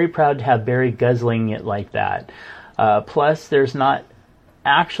was very proud to have Barry guzzling it like that. Plus, there's not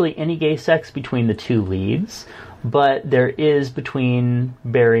actually any gay sex between the two leads, but there is between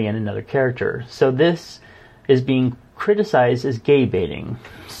Barry and another character. So this is being criticized as gay baiting.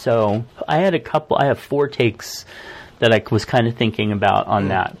 So I have 4 takes that I was kind of thinking about on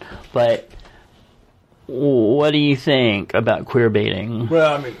that. But what do you think about queer baiting?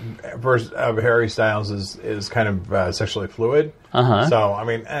 Well, I mean, first, Harry Styles is kind of sexually fluid. So, I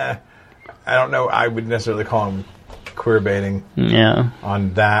mean, I don't know. I would necessarily call him queer baiting. Yeah.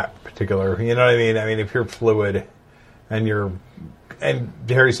 On that particular, you know what I mean? I mean, if you're fluid and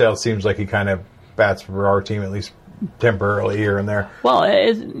Harry Styles seems like he kind of bats for our team, at least temporarily here and there. Well,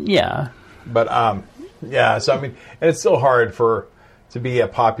 yeah. But, yeah, so, I mean, and it's still hard to be a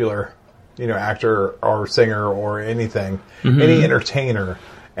popular, actor or singer or anything, any entertainer,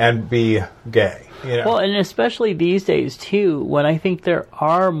 and be gay. Well, and especially these days, too, when I think there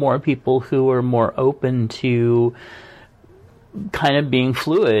are more people who are more open to kind of being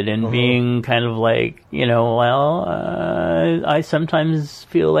fluid and being kind of like, I sometimes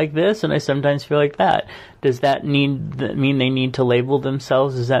feel like this and I sometimes feel like that. Does that mean they need to label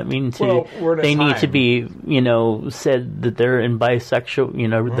themselves? Does that mean they need to be, said that they're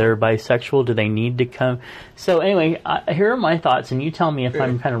bisexual, they're bisexual? Do they need to come? So anyway, here are my thoughts, and you tell me if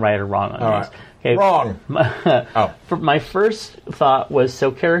I'm kind of right or wrong on this. Right. Okay. Wrong. My first thought was,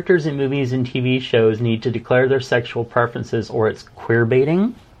 so characters in movies and TV shows need to declare their sexual preferences or it's queer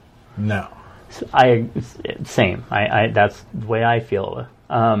baiting? No. Same. That's the way I feel.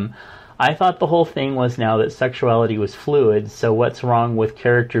 I thought the whole thing was now that sexuality was fluid, so what's wrong with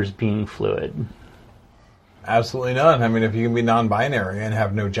characters being fluid? Absolutely none. I mean, if you can be non-binary and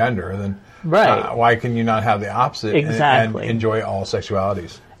have no gender, then why can you not have the opposite and enjoy all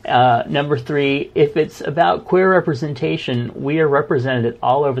sexualities? Number 3, if it's about queer representation, we are represented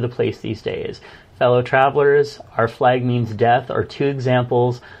all over the place these days. Fellow travelers, Our Flag Means Death are 2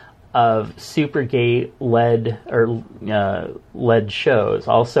 examples of super gay led shows.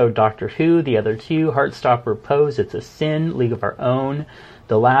 Also, Doctor Who, the other 2, Heartstopper, Pose, It's a Sin, League of Our Own,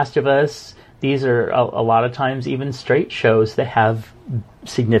 The Last of Us. These are a lot of times even straight shows that have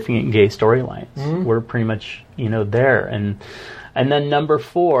significant gay storylines. We're pretty much there. And then number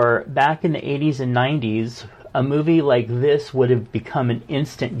 4, back in the 80s and 90s, a movie like this would have become an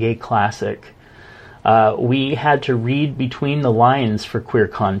instant gay classic. We had to read between the lines for queer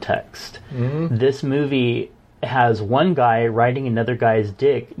context. This movie has one guy riding another guy's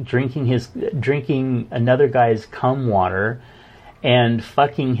dick, drinking another guy's cum water, and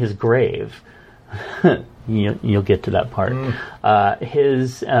fucking his grave. You'll get to that part.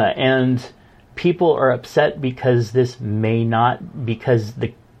 And people are upset because because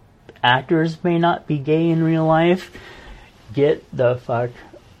the actors may not be gay in real life. Get the fuck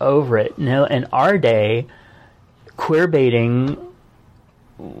over it. No, in our day, queer baiting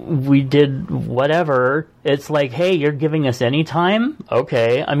we did whatever. It's like, hey, you're giving us any time?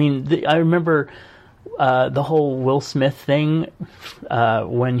 Okay. I mean, I remember the whole Will Smith thing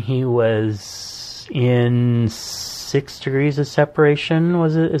when he was in 6 Degrees of Separation.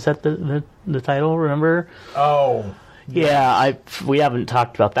 Was it? Is that the title? Remember? Oh. Yeah, we haven't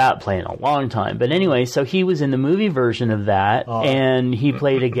talked about that play in a long time. But anyway, so he was in the movie version of that, and he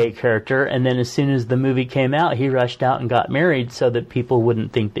played a gay character. And then as soon as the movie came out, he rushed out and got married so that people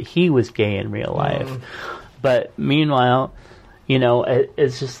wouldn't think that he was gay in real life. But meanwhile,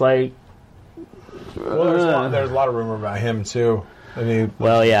 it's just like... Well, there's a lot of rumor about him, too. Him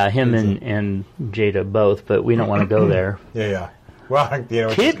and Jada both, but we don't want to go there. Yeah. Well,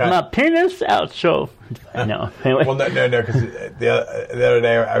 keep my penis out, show. No. Anyway. Well, no, because the other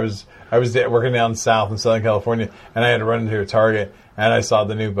day I was working down south in Southern California, and I had to run into a Target, and I saw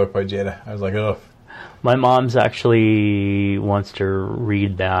the new book by Jada. I was like, ugh. My mom's actually wants to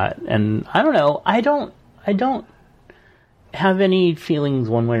read that, and I don't know. I don't have any feelings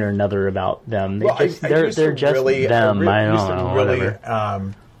one way or another about them. They're just really, them. I don't know. Really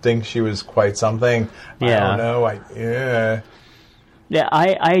think she was quite something. Yeah. I don't know. Yeah,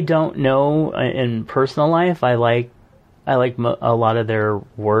 I don't know. In personal life, I like a lot of their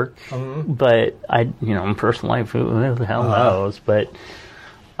work, but in personal life, who the hell knows? But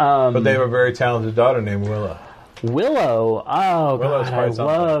they have a very talented daughter named Willow. Willow, God, I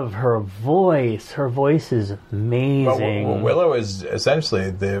love her voice. Her voice is amazing. Well, Willow is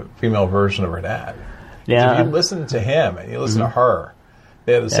essentially the female version of her dad. Yeah. So if you listen to him and you listen to her,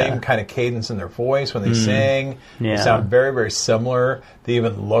 they have the same kind of cadence in their voice when they sing. Yeah. They sound very, very similar. They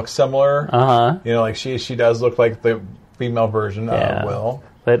even look similar. Like she does look like the female version of Will.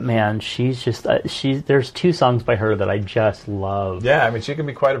 But man, she's just there's 2 songs by her that I just love. Yeah, I mean she can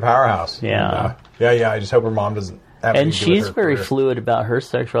be quite a powerhouse. Yeah. And, I just hope her mom doesn't have and to do she's with her very career. fluid about her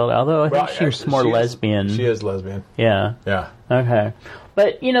sexuality, although I think she's more lesbian. She is lesbian. Yeah. Yeah. Okay.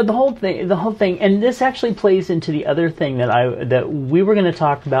 But the whole thing, and this actually plays into the other thing that we were going to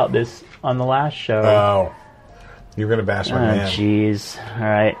talk about this on the last show. Oh, you're going to bash my man. Jeez. All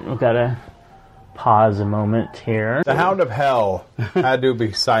right, we've got to pause a moment here. The Hound of Hell had to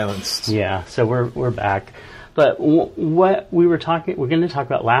be silenced. Yeah. So we're back. But what we're going to talk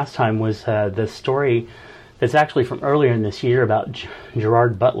about last time was the story that's actually from earlier in this year about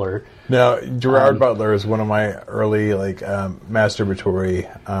Gerard Butler. Now, Gerard Butler is one of my early masturbatory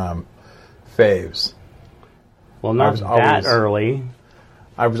faves. Well, not that early.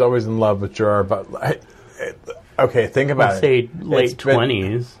 I was always in love with Gerard Butler. Okay, think about it. Let's say late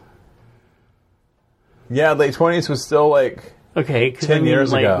 20s. Yeah, late 20s was still 10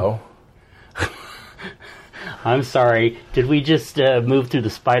 years ago. I'm sorry. Did we just move through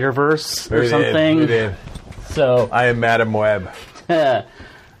the Spider-Verse or something? We did. So I am Madam Web.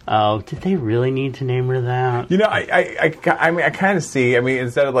 Oh, did they really need to name her that? I kind of see. I mean,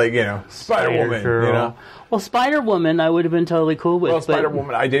 instead of Spider-Woman, Well, Spider-Woman, I would have been totally cool with. Well,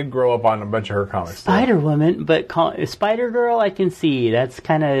 Spider-Woman, I did grow up on a bunch of her comics. Spider-Woman, but Spider-Girl, I can see. That's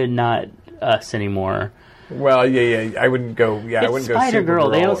kind of not us anymore. Well, yeah, I wouldn't go. Yeah, I wouldn't go. Spider-Girl.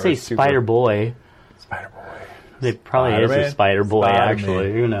 They don't say Spider-Boy. Spider-Boy. They probably is a Spider-Boy.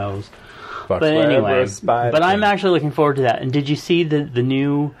 Actually, who knows? But anyway, but I'm actually looking forward to that. And did you see the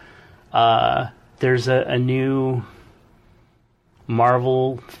new? There's a new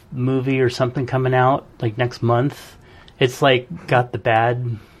Marvel movie or something coming out next month. It's got the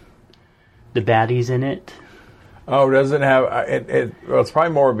baddies in it. Oh, does it have it? Well, it's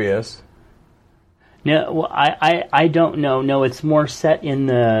probably Morbius. No, well, I don't know. No, it's more set in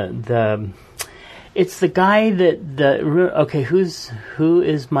the. It's the guy who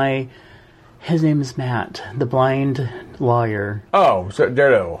is my. His name is Matt, the blind lawyer. Oh, so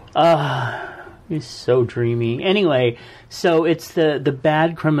Daredevil. He's so dreamy. Anyway, so it's the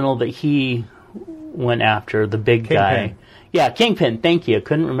bad criminal that he went after, the big guy. Yeah, Kingpin. Thank you.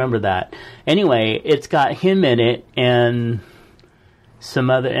 Couldn't remember that. Anyway, it's got him in it and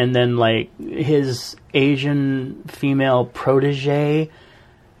some other, and then his Asian female protege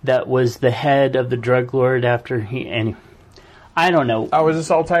that was the head of the drug lord after he. I don't know. Oh, is this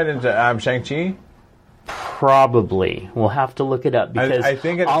all tied into Shang-Chi? Probably. We'll have to look it up because I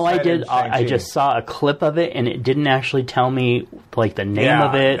think I just saw a clip of it and it didn't actually tell me the name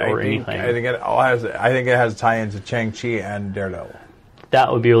of it or anything. I think it has tie-ins to Shang-Chi and Daredevil.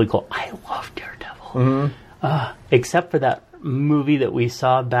 That would be really cool. I love Daredevil. Except for that movie that we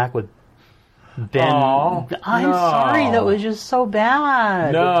saw back with Ben. Sorry, that was just so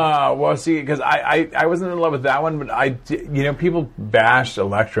bad. No, well, see, because I wasn't in love with that one, but people bashed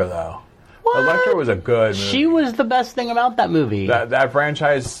Elektra though. Elektra was a good movie. She was the best thing about that movie. That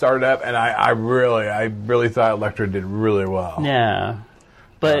franchise started up, and I really thought Elektra did really well. Yeah.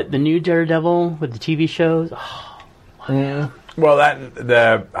 But the new Daredevil with the TV shows... Well, I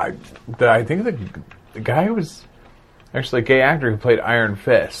think the guy who was actually a gay actor who played Iron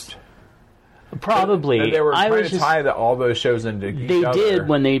Fist. Probably. And they were trying to tie all those shows into each other. They did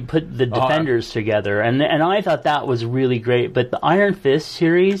when they put the Defenders together, and I thought that was really great. But the Iron Fist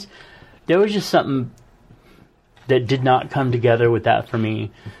series, there was just something that did not come together with that for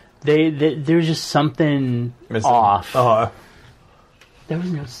me. There's just something off. There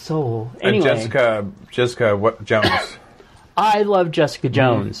was no soul. Anyway, and Jessica Jones. I love Jessica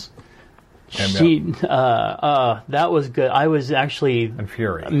Jones. That was good. I was actually and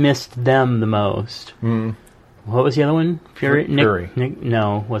Fury missed them the most. What was the other one? Fury. Fury.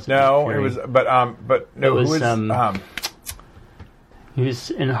 No, wasn't. No, Fury. it was. But no, it was. He was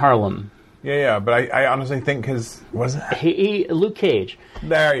in Harlem. Yeah. But I honestly think Luke Cage.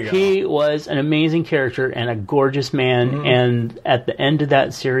 There you go. He was an amazing character and a gorgeous man. And at the end of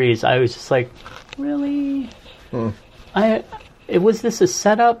that series, I was just like, really? Was this a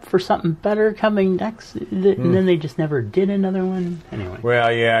setup for something better coming next? And then they just never did another one? Anyway.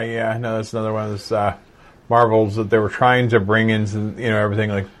 Well, yeah. No, that's another one of those Marvels that they were trying to bring into,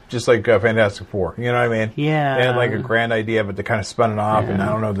 everything, just like Fantastic Four. You know what I mean? Yeah. They had, a grand idea, but they kind of spun it off, and I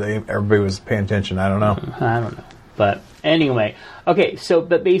don't know if everybody was paying attention. I don't know. I don't know. But anyway. Okay,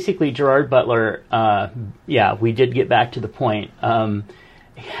 but basically Gerard Butler, we did get back to the point.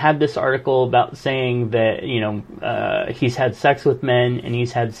 Had this article about saying that he's had sex with men and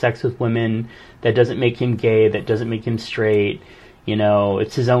he's had sex with women. That doesn't make him gay. That doesn't make him straight.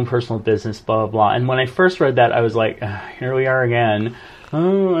 It's his own personal business. Blah blah blah. And when I first read that, I was like, here we are again.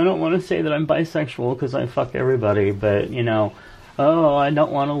 Oh, I don't want to say that I'm bisexual because I fuck everybody. But I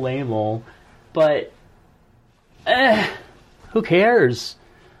don't want to label. But who cares?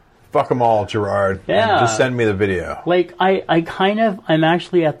 Fuck them all, Gerard. Yeah. And just send me the video. I'm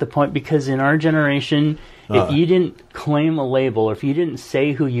actually at the point, because in our generation, if you didn't claim a label, or if you didn't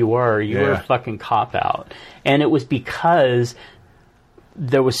say who you were, you were a fucking cop-out. And it was because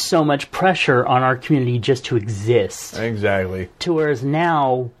there was so much pressure on our community just to exist. Exactly. To whereas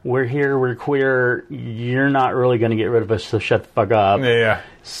now, we're here, we're queer, you're not really going to get rid of us, so shut the fuck up. Yeah.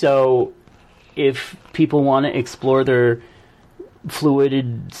 So, if people want to explore their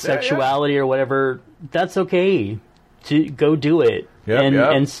fluid sexuality or whatever, that's okay. To go do it.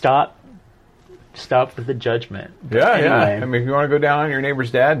 And stop with the judgment. But anyway. I mean, if you want to go down on your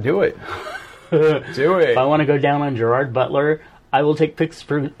neighbor's dad, do it. Do it. If I want to go down on Gerard Butler, I will take pics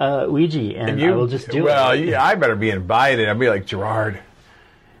for Ouija, and I will just do it. Well, I better be invited. I'll be like, Gerard,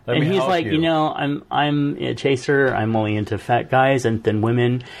 and he's like, I'm a chaser. I'm only into fat guys and thin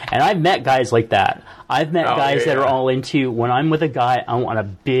women. And I've met guys like that. I've met guys that are all into, when I'm with a guy, I want a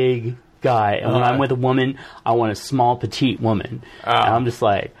big guy. And when I'm with a woman, I want a small, petite woman. And I'm just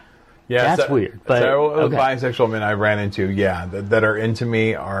like, that's weird. But several bisexual men I ran into, that are into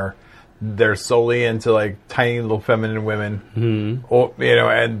me they're solely into tiny little feminine women,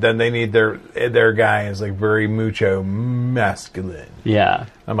 and then they need their guy is very macho masculine. Yeah,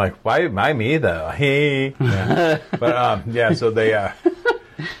 I'm like, why me though? Hey, but so they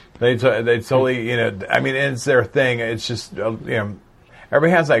totally I mean, it's their thing. It's just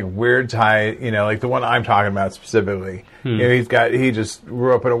everybody has weird tie. The one I'm talking about specifically. He just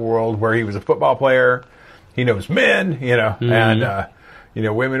grew up in a world where he was a football player. He knows men, and.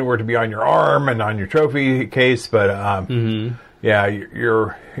 Women were to be on your arm and on your trophy case, but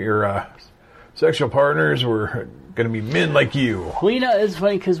your sexual partners were going to be men like you. Well, it's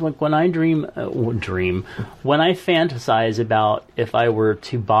funny because when I when I fantasize about if I were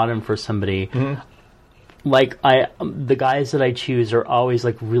to bottom for somebody, the guys that I choose are always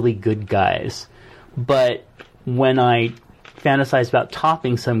really good guys, but when I fantasize about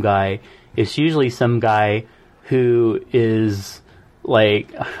topping some guy, it's usually some guy who is. I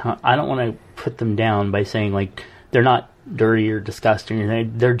don't want to put them down by saying they're not dirty or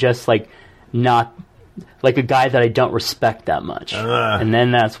disgusting. They're just not a guy that I don't respect that much. And then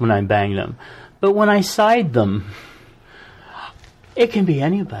that's when I bang them. But when I side them, it can be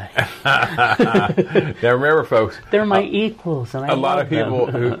anybody. Now remember, folks, they're my equals, and I a lot love of people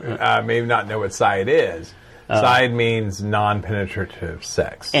them. who may not know what side is. Side means non-penetrative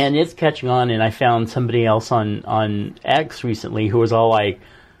sex. And it's catching on, and I found somebody else on X recently who was all like,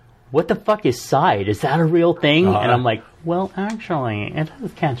 what the fuck is side? Is that a real thing? And I'm like, well, actually, it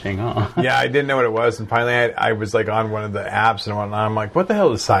is catching on. Yeah, I didn't know what it was, and finally I was on one of the apps and whatnot. I'm like, what the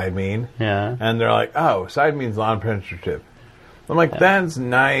hell does side mean? Yeah. And they're like, oh, side means non-penetrative. I'm like, that's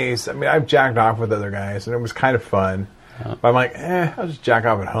nice. I mean, I've jacked off with other guys, and it was kind of fun. But I'm like, I'll just jack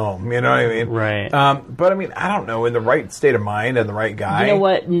off at home. You know what I mean? Right. But I mean, I don't know. In the right state of mind and the right guy. You know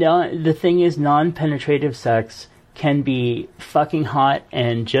what? No, the thing is, non-penetrative sex can be fucking hot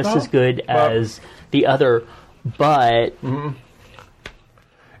and just as good as the other, but you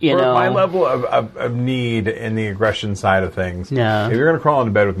know, my level of need in the aggression side of things. Yeah. If you're gonna crawl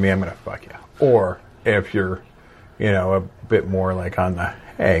into bed with me, I'm gonna fuck you. Or if you're, you know, a bit more like on the,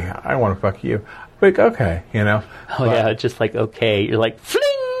 hey, I want to fuck you. Like, okay, you know. Oh, yeah, just like, okay. You're like, fling!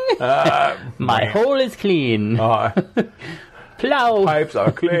 My hole is clean. Plow. Pipes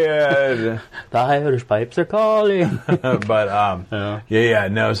are cleared. The Irish pipes are calling. But, no.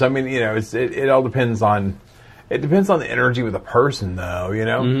 So, I mean, you know, it all depends on, the energy with the person, though, you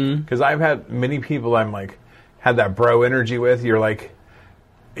know? Because I've had many people I'm like, had that bro energy with. You're like,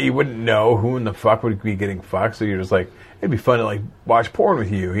 you wouldn't know who in the fuck would be getting fucked, so you're just like, it'd be fun to like watch porn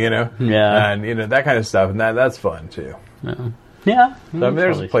with you, you know? Yeah. And, you know, that kind of stuff, and that's fun, too. Yeah. So, I mean,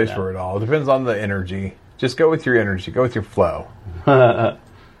 there's a place for it all. It depends on the energy. Just go with your energy. Go with your flow. I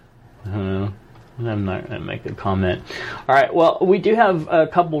don't know. I'm not going to make a comment. All right. Well, we do have a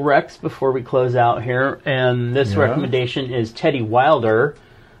couple recs before we close out here. And this recommendation is Teddy Wilder.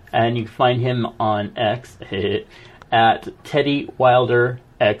 And you can find him on X at Teddy Wilder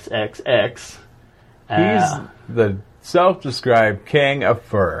XXX. He's the self-described king of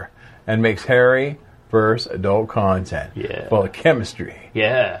fur and makes hairy, verse adult content full of chemistry.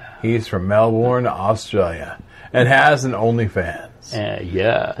 Yeah. He's from Melbourne, Australia, and has an OnlyFans.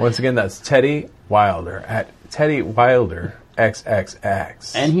 Yeah. Once again, that's Teddy Wilder at Teddy Wilder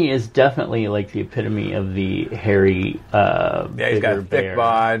XXX. And he is definitely like the epitome of the hairy, he's got a thick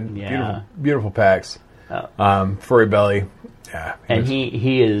bod, beautiful pecs, furry belly. Yeah, and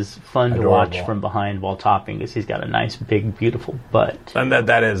he is fun adorable to watch from behind while topping because he's got a nice, big, beautiful butt. And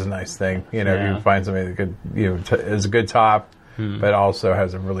that is a nice thing. You know, you find somebody that could, you know, is a good top, but also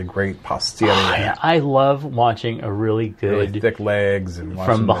has a really great posterior. I love watching a really good, really thick legs and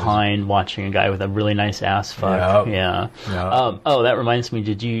from behind, watching a guy with a really nice ass fuck. Yep. That reminds me.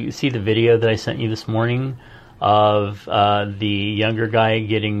 Did you see the video that I sent you this morning of the younger guy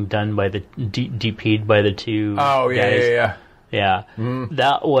getting done by the DP'd by the two guys? Yeah,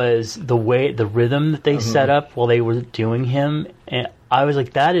 that was the rhythm that they set up while they were doing him. And I was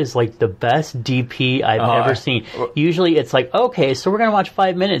like, that is like the best DP I've ever seen. Usually it's like, okay, so we're going to watch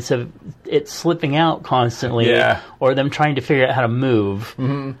 5 minutes of it slipping out constantly or them trying to figure out how to move.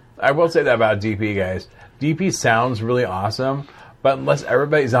 I will say that about DP, guys. DP sounds really awesome, but unless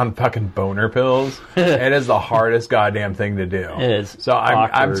everybody's on fucking boner pills, it is the hardest goddamn thing to do. It is. So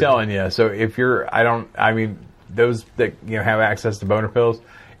I'm telling you, so if you're, those that have access to boner pills,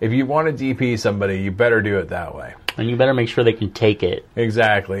 if you want to DP somebody, you better do it that way. And you better make sure they can take it.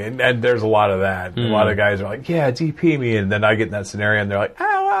 Exactly. And there's a lot of that. A lot of guys are like, yeah, DP me. And then I get in that scenario and they're like, ow,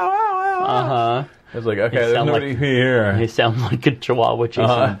 ow, ow, ow. It's like, okay, there's no DP here. They sound like a chihuahua chasing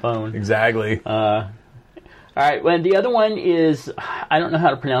a bone. Exactly. All right. Well, the other one is, I don't know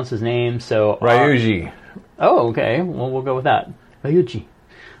how to pronounce his name. So Ryuji. Oh, okay. Well, we'll go with that. Ryuji.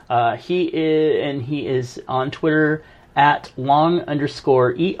 He is on Twitter at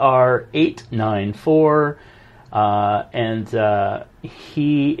long_ER894. And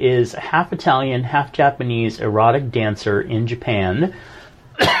he is half Italian, half Japanese erotic dancer in Japan.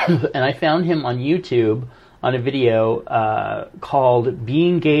 And I found him on YouTube on a video called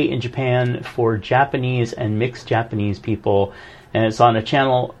Being Gay in Japan for Japanese and Mixed Japanese People. And it's on a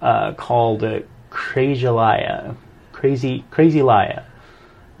channel called Crazy Laya.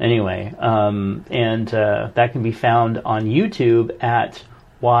 Anyway, and that can be found on YouTube at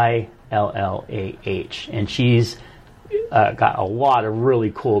YLLAH. And she's got a lot of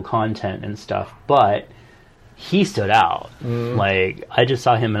really cool content and stuff, but he stood out. Like, I just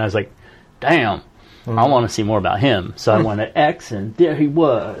saw him and I was like, damn, I want to see more about him. So I went to X and there he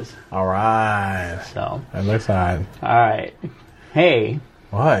was. All right. So that looks odd. All right. Hey.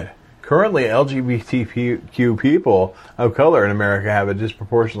 What? Currently, LGBTQ people of color in America have a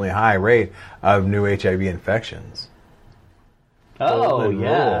disproportionately high rate of new HIV infections. Oh,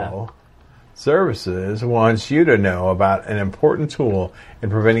 yeah. Rule Services wants you to know about an important tool in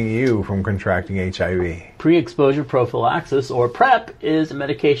preventing you from contracting HIV. Pre-exposure prophylaxis, or PrEP, is a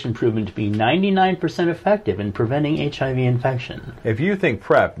medication proven to be 99% effective in preventing HIV infection. If you think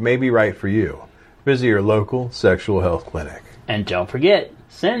PrEP may be right for you, visit your local sexual health clinic. And don't forget,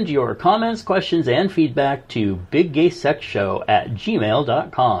 send your comments, questions, and feedback to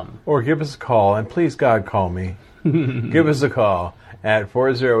biggaysexshow@gmail.com. Or give us a call, and please God call me. Give us a call at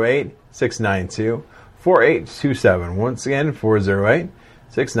 408-692-4555. 692-4827. Once again,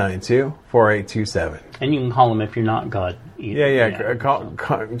 408-692-4827. And you can call him if you're not God either. Yeah.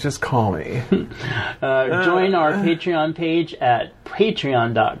 Just call me. Join our Patreon page at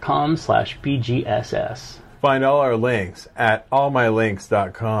patreon.com/BGSS. Find all our links at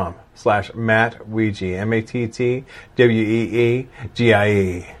allmylinks.com/MattWeegie.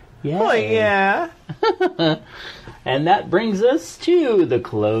 MattWeegie. Yeah. Oh, yeah. And that brings us to the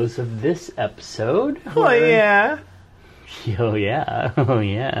close of this episode. Oh, yeah. Oh, yeah. Oh,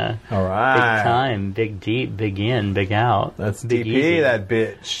 yeah. All right. Big time, big deep, big in, big out. That's big DP, easy. that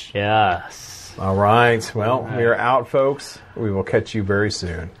bitch. Yes. All right. Well, we are out, folks. We will catch you very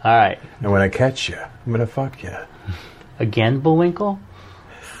soon. All right. And when I catch you, I'm going to fuck you. Again, Bullwinkle?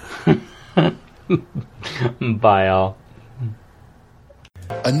 Bye, all.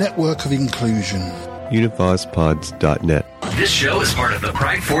 A network of inclusion. UnivazPods.net. This show is part of the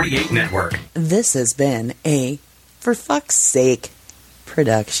Pride 48 network. This has been a For Fuck's Sake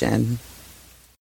production.